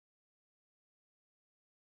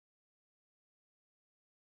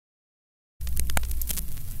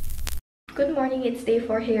Good morning, it's day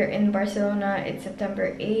 4 here in Barcelona. It's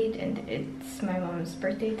September 8 and it's my mom's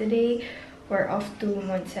birthday today. We're off to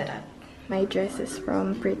Montserrat. My dress is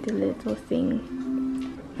from Pretty Little Thing.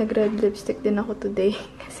 Nag-red lipstick din ako today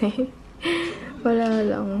kasi wala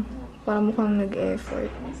lang. Parang mukhang nag-effort.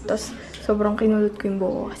 Tapos sobrang kinulot ko yung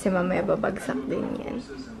buko kasi mamaya babagsak din yan.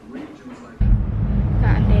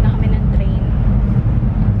 Naantay na kami ng train.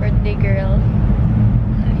 Birthday girl.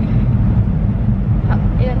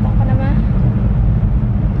 Ilan taon ka na, ma?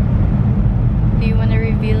 Do you wanna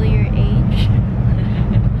reveal your age?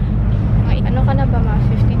 Ay, ano ka na ba, ma?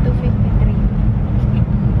 52, 53?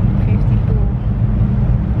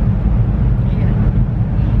 52. Ayan.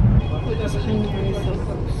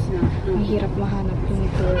 Mahirap mahanap yung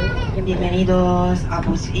tour. Bienvenidos a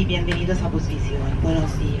Busvisión.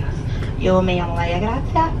 Buenos días. Yo me llamo María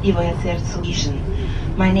Grazia y voy a ser su guía.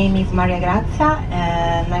 My name is Maria Grazia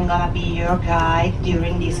and I'm gonna be your guide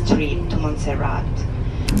during this trip to Montserrat.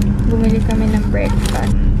 Bumili kami ng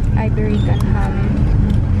breakfast.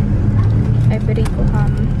 Iberico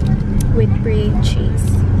ham with grilled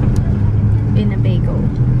cheese in a bagel.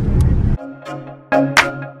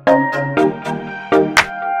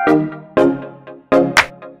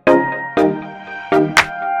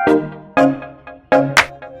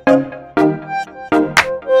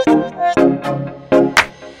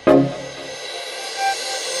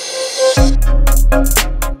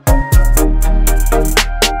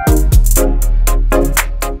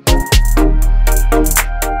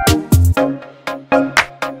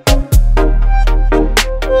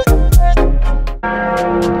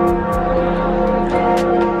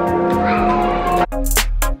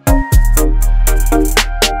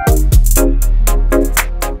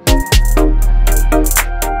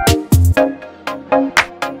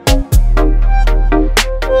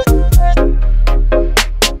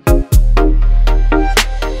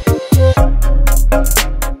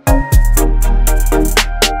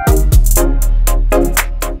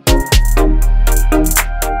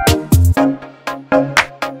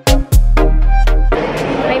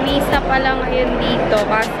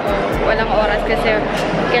 Walang oras kasi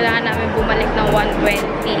kailangan namin bumalik ng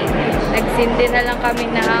 1:20. Nagsindi na lang kami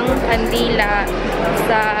ng kandila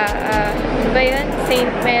sa ano ba yun?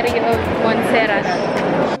 St. Mary of Montserrat.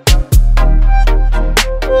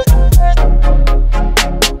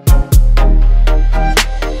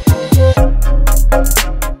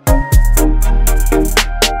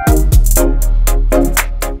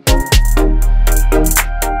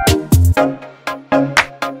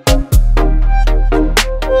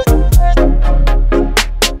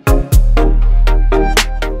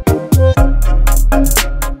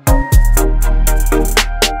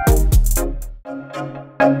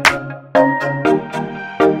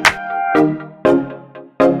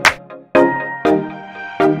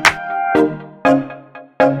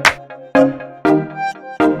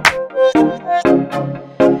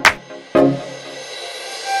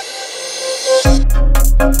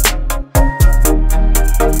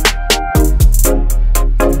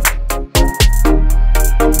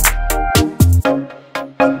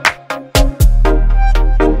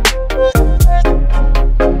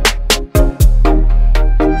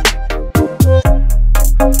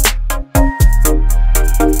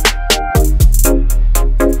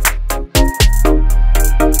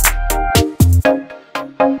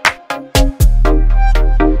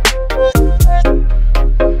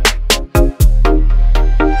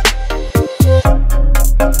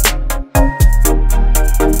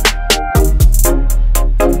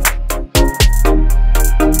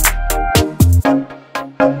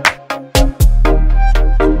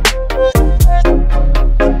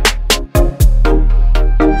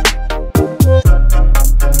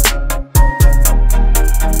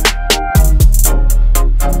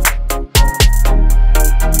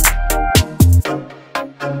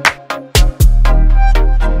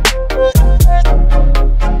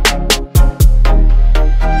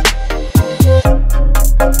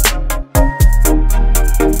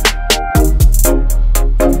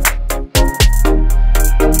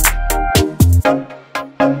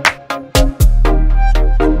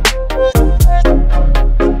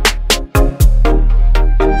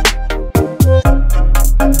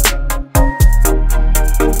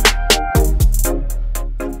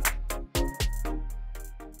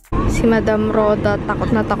 Si Madam Roda, takot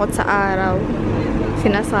na takot sa araw.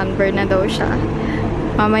 Sina-sunburn na daw siya.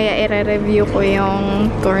 Mamaya i-review ko yung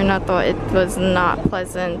tour na to. It was not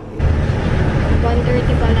pleasant. 1:30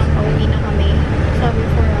 pa lang pauwi na kami. Sabi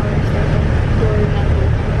 4 hours na yung tour na to.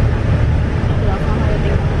 Wala kang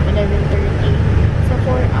holiday 11:30. So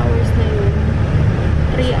 4 hours na yun.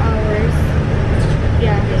 3 hours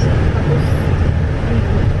biyahe. Tapos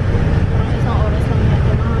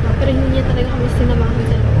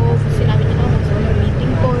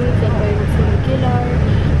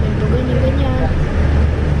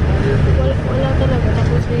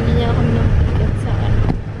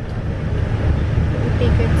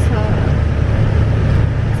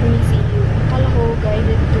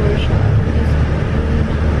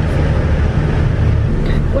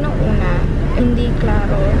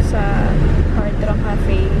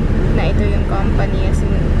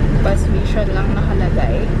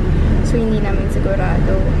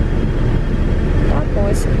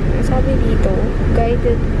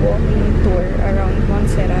guided walking tour around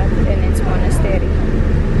Montserrat and its monastery.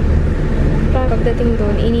 Pagdating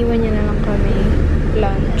doon, iniwan niya na lang kami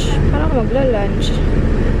lunch. Para ako magla-lunch.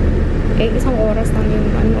 Eh, isang oras lang yung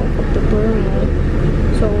pagtutour mo.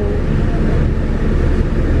 So,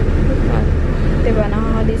 diba,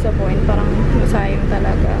 nakaka-disappoint. Parang masayang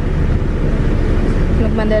talaga.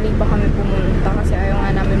 Nagmadali pa kami pumunta kasi ayaw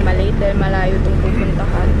nga namin malate dahil malayo itong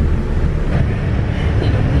pupuntahan.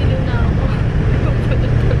 Hilong-hilo na ako.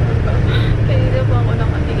 Kanina pa ako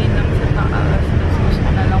nakatingin lang sa taas. Tapos gusto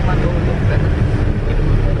na lang matulog. Pero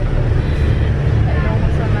ayaw ko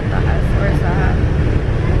sa mataas or sa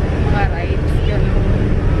mga rides. Gano'n.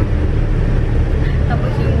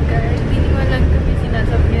 Tapos yung guard, hindi naman lang kami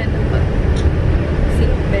sinasabihan ng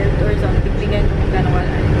seatbelt or something. Bigyan ko kung gano'n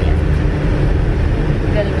wala niya.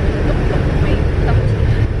 Galing ko sa tuktok. Tapos,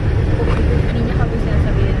 hindi niya kami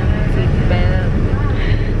sinasabihan ng seatbelt.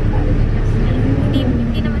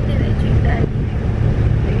 Hindi naman diretso yung dahil.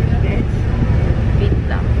 Wait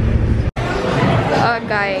lang.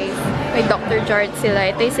 Guys, may Dr. George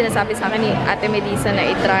sila. Ito yung sinasabi sa akin ni Ate Melissa na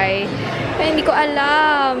i-try. Pero hindi ko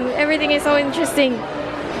alam. Everything is so interesting.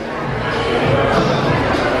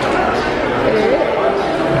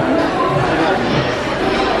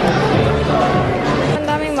 Ang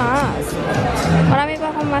daming mask. Marami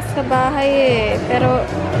pa akong mask sa bahay eh. Pero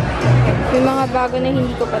may mga bago na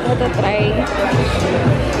hindi ko pa try.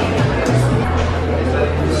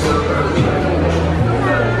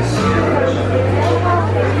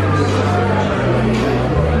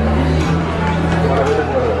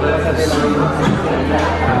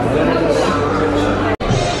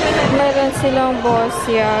 Meron silang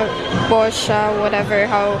bosya, whatever,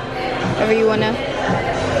 however you wanna.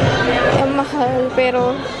 Ang mahal,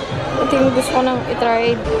 pero ito yung gusto ko nang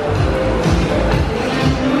i-try.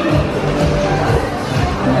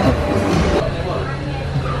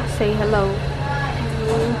 Say hello.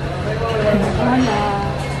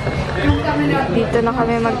 Dito na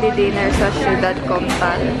kami magdi-dinner sa Ciudad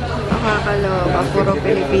Comtal. Nakakaloka. Puro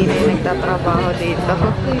Pilipino yung nagtatrabaho dito.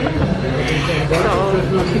 So,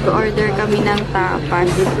 order kami ng tapas.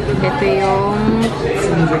 Ito yung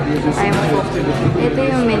time cook. Ito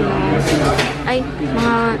yung menu. Ay,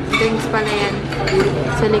 mga drinks pala yan.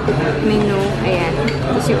 Sa likod menu. Ayan.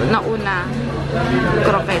 Tapos yung nauna,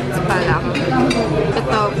 croquettes pa lang.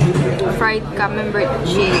 Ito, fried camembert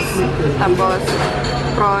cheese. Tapos,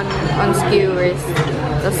 prawn on skewers.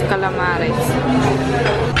 Tapos, calamares.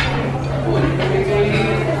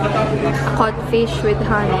 Codfish with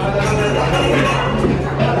honey.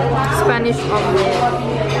 Spanish omelette.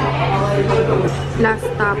 Last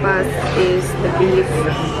tapas is the beef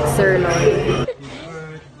sirloin.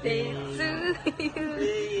 Day to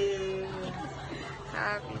you.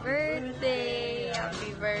 Happy birthday.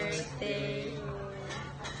 Happy birthday.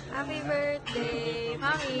 Happy birthday,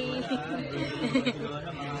 Mommy!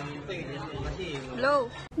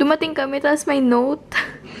 Hello! Dumating kami, tapos may note.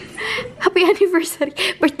 Happy anniversary!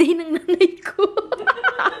 Birthday ng nanay ko!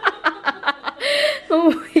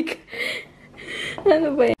 Oh my God!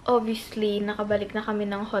 Ano ba yan? Obviously, nakabalik na kami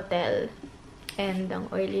ng hotel. And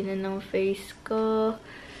ang oily na ng face ko.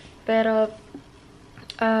 Pero,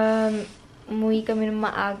 umuwi kami ng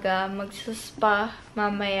maaga. Magsuspa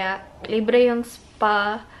mamaya. Libre yung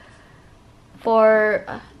spa. For,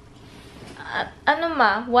 1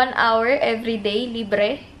 hour every day,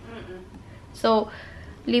 libre. So,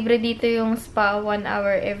 libre dito yung spa, 1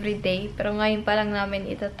 hour every day. Pero ngayon pa lang namin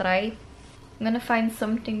itatry. I'm gonna find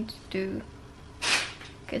something to do.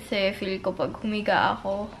 Kasi feel ko pag humiga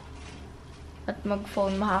ako at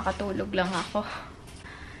mag-phone, makakatulog lang ako.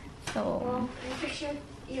 So,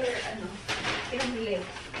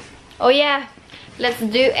 oh yeah! Let's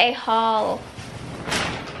do a haul.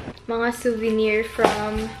 Mga souvenir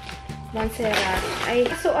from Montserrat. Ay,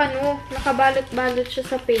 so nakabalot-balot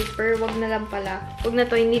siya sa paper. Wag na lang pala. Wag na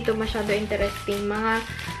to, hindi to masyado interesting. Mga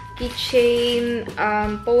keychain,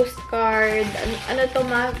 postcard, ano to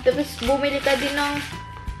ma. Tapos bumili ka din ng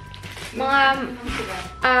mga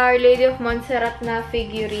Our Lady of Montserrat na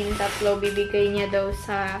figurine. Tatlo, bibigay niya daw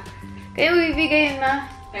sa... Kaya bibigay yun ma?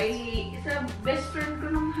 Sa best friend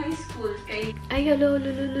ko nung high school. Ay, hello.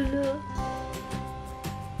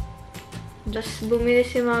 Just bumili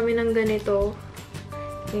si mami ng ganito.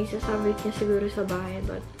 May sasabit niya siguro sa bahay,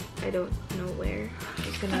 but I don't know where.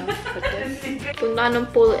 Just gonna put this. Punta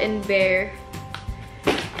ng Pull and Bear.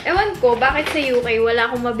 Ewan ko, bakit sa UK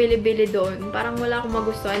wala akong mabili-bili doon. Parang wala akong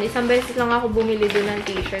magustuhan. Isang beses lang ako bumili doon ng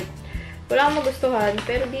t-shirt. Wala akong magustuhan.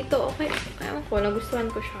 Pero dito, okay. Ewan ko,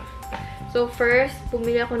 nagustuhan ko siya. So, first,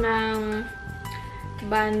 bumili ako ng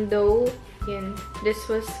bando. Yan. This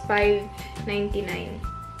was €5.99.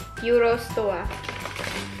 Euros to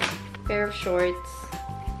Pair of shorts.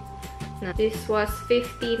 This was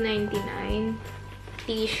 $50.99.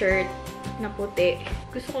 T-shirt na puti.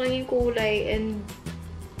 Gusto ko lang yung kulay, and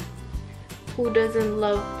who doesn't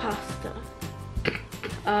love pasta?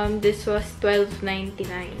 This was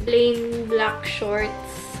 $12.99. Plain black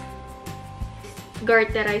shorts.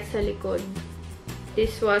 Garterized sa likod.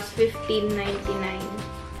 This was $15.99.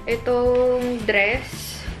 Itong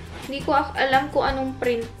dress, hindi ko alam kung anong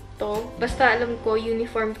print to. Basta alam ko,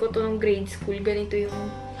 uniform ko to nung grade school. Ganito yung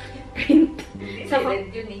print. May red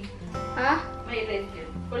yun eh. Ha? May red yun.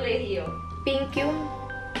 Kolehiyo. Pink yung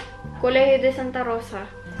Colegio de Santa Rosa.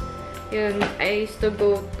 Yun, I used to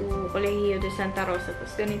go to Colegio de Santa Rosa.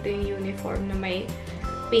 Tapos ganito yung uniform na may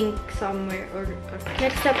pink somewhere.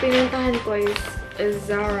 Next na pinuntahan ko is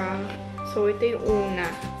Zara. So, ito yung una.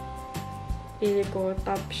 Pili ko,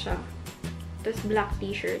 top siya. Tapos black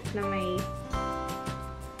t-shirt na may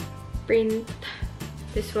print.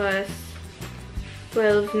 This was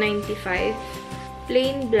 $12.95.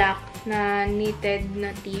 Plain black na knitted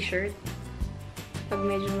na t-shirt. Pag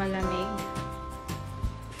medyo malamig.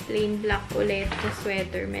 Plain black ulit na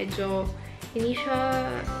sweater. Medyo, hindi siya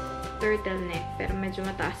turtleneck, pero medyo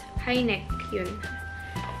mataas. High neck, yun.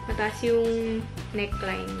 Mataas yung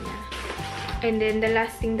neckline niya. And then, the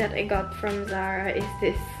last thing that I got from Zara is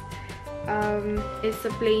this. It's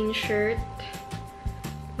a plain shirt.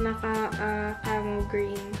 Camo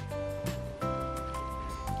green.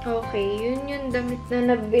 Okay, yun yung damit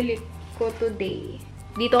na nabili ko today.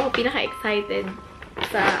 Dito ako pinaka-excited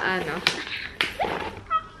sa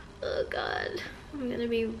oh God. I'm gonna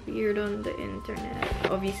be weird on the internet.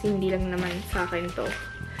 Obviously, hindi lang naman sa akin to.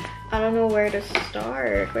 I don't know where to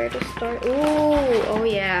start. Ooh, oh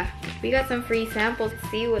yeah. We got some free samples. Let's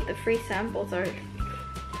see what the free samples are.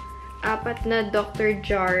 4 na Dr.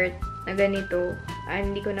 Jart na ganito.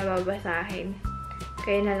 Hindi ko nababasahin.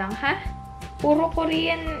 Kaya na lang, ha? Puro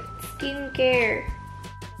Korean skincare.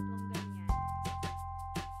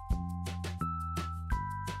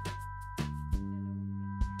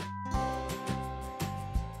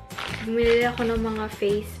 Bumili ako ng mga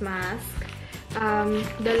face mask.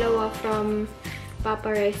 2 from Papa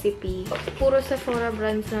Recipe. Puro Sephora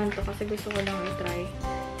brands na to kasi gusto ko lang i-try.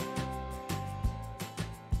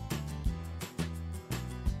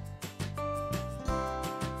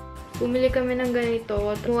 Bumili kami ng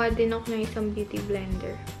ganito. Kumuha din ako ng isang beauty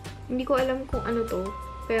blender. Hindi ko alam kung ano to,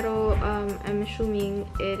 pero I'm assuming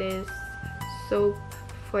it is soap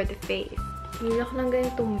for the face. Bumili ako ng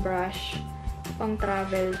ganitong brush. Pang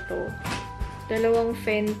travel to. 2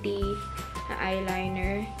 Fenty na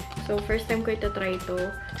eyeliner. So, first time ko ito-try to.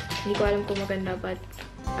 Hindi ko alam kung maganda, but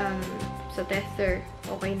sa tester,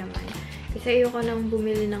 okay naman. Kasi ayoko nang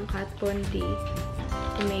bumili ng Kat Von D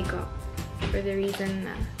to makeup. For the reason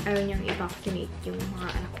na ayaw niyang i-vaccinate yung mga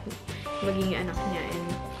anak niya, maging anak niya, and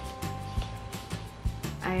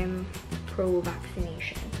I'm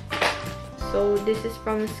pro-vaccination. So, this is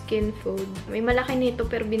from Skin Food. May malaki nito,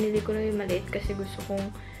 pero binili ko lang yung maliit kasi gusto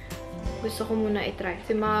ko muna i-try.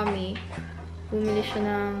 Si Mommy, bumili siya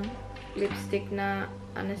ng lipstick na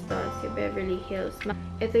Anastasia Beverly Hills.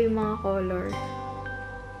 Ito yung mga color.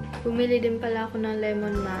 Bumili din pala ako ng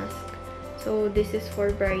lemon mask. So, this is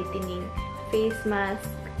for brightening. Face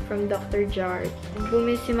mask from Dr. Jart.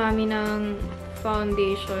 Bumili si Mommy ng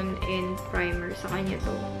foundation and primer. Sa kanya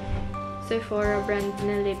to. Sephora brand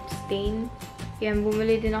na lip stain. Yan,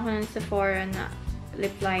 bumili din ako ng Sephora na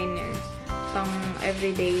lip liner. Pang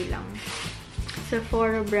everyday lang.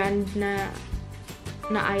 Sephora brand na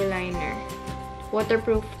eyeliner.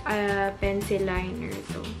 Waterproof pencil liner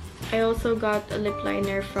to. I also got a lip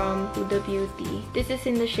liner from Huda Beauty. This is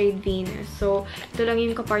in the shade Venus. So, ito lang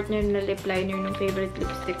yung kapartner na lip liner ng favorite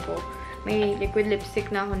lipstick ko. May liquid lipstick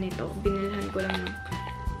na ako nito. Binilhan ko lang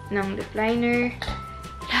ng lip liner.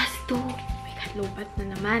 Last 2. Oh my God, lobat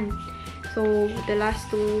na naman. So, the last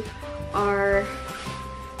 2 are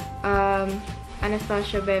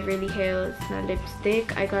Anastasia Beverly Hills na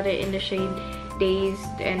lipstick. I got it in the shade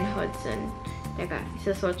Dazed and Hudson. Teka,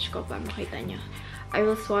 isa-swatch ko para makita nyo. I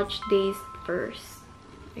will swatch Dazed first.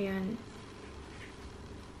 Ayan.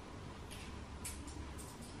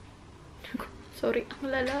 Sorry, ang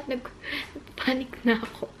lala. Nagpanik na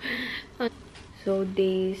ako. So,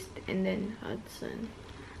 Dazed and then Hudson.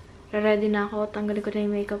 Ready na ako. Tanggalin ko na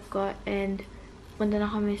yung makeup ko. And, punta na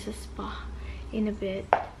kami sa spa in a bit.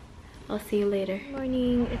 I'll see you later. Good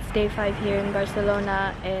morning. It's day 5 here in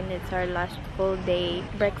Barcelona. And it's our last full day.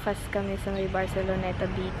 Breakfast kami sa may Barceloneta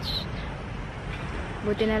Beach.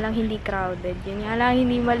 Buti na lang hindi crowded. Yun nga lang,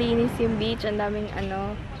 hindi malinis yung beach. Ang daming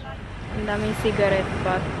Ang daming cigarette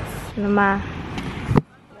butts. Ano ma?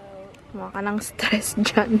 Mukha ka ng stress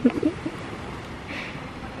dyan.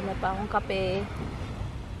 Wala pa akong kape.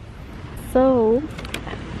 So,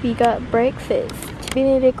 we got breakfast.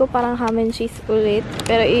 Binili ko parang ham and cheese ulit.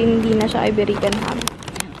 Pero hindi na siya Iberican ham.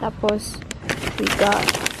 Tapos, we got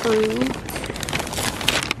fruit.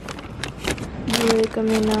 Bili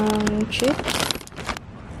kami ng chips.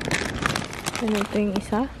 Ano ito yung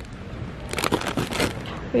isa?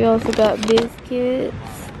 We also got biscuits.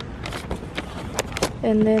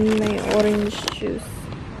 And then may orange juice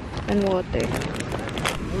and water.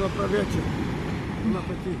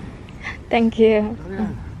 Thank you.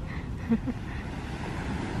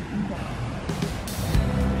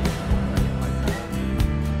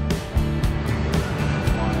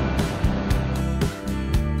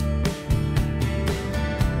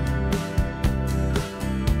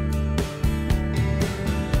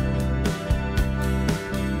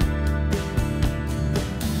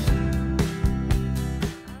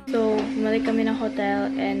 So, bumalik kami ng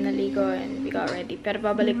hotel and naligo and we got ready. Pero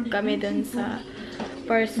babalik kami dun sa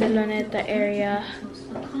Barceloneta area.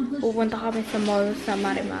 Pupunta kami sa mall sa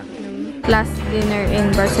Marimag. Last dinner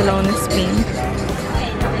in Barcelona, Spain.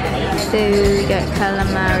 So, we got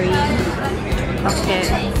calamari,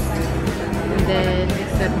 pockets, and then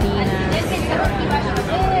sardinas.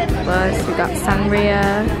 Plus, we got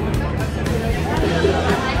sangria.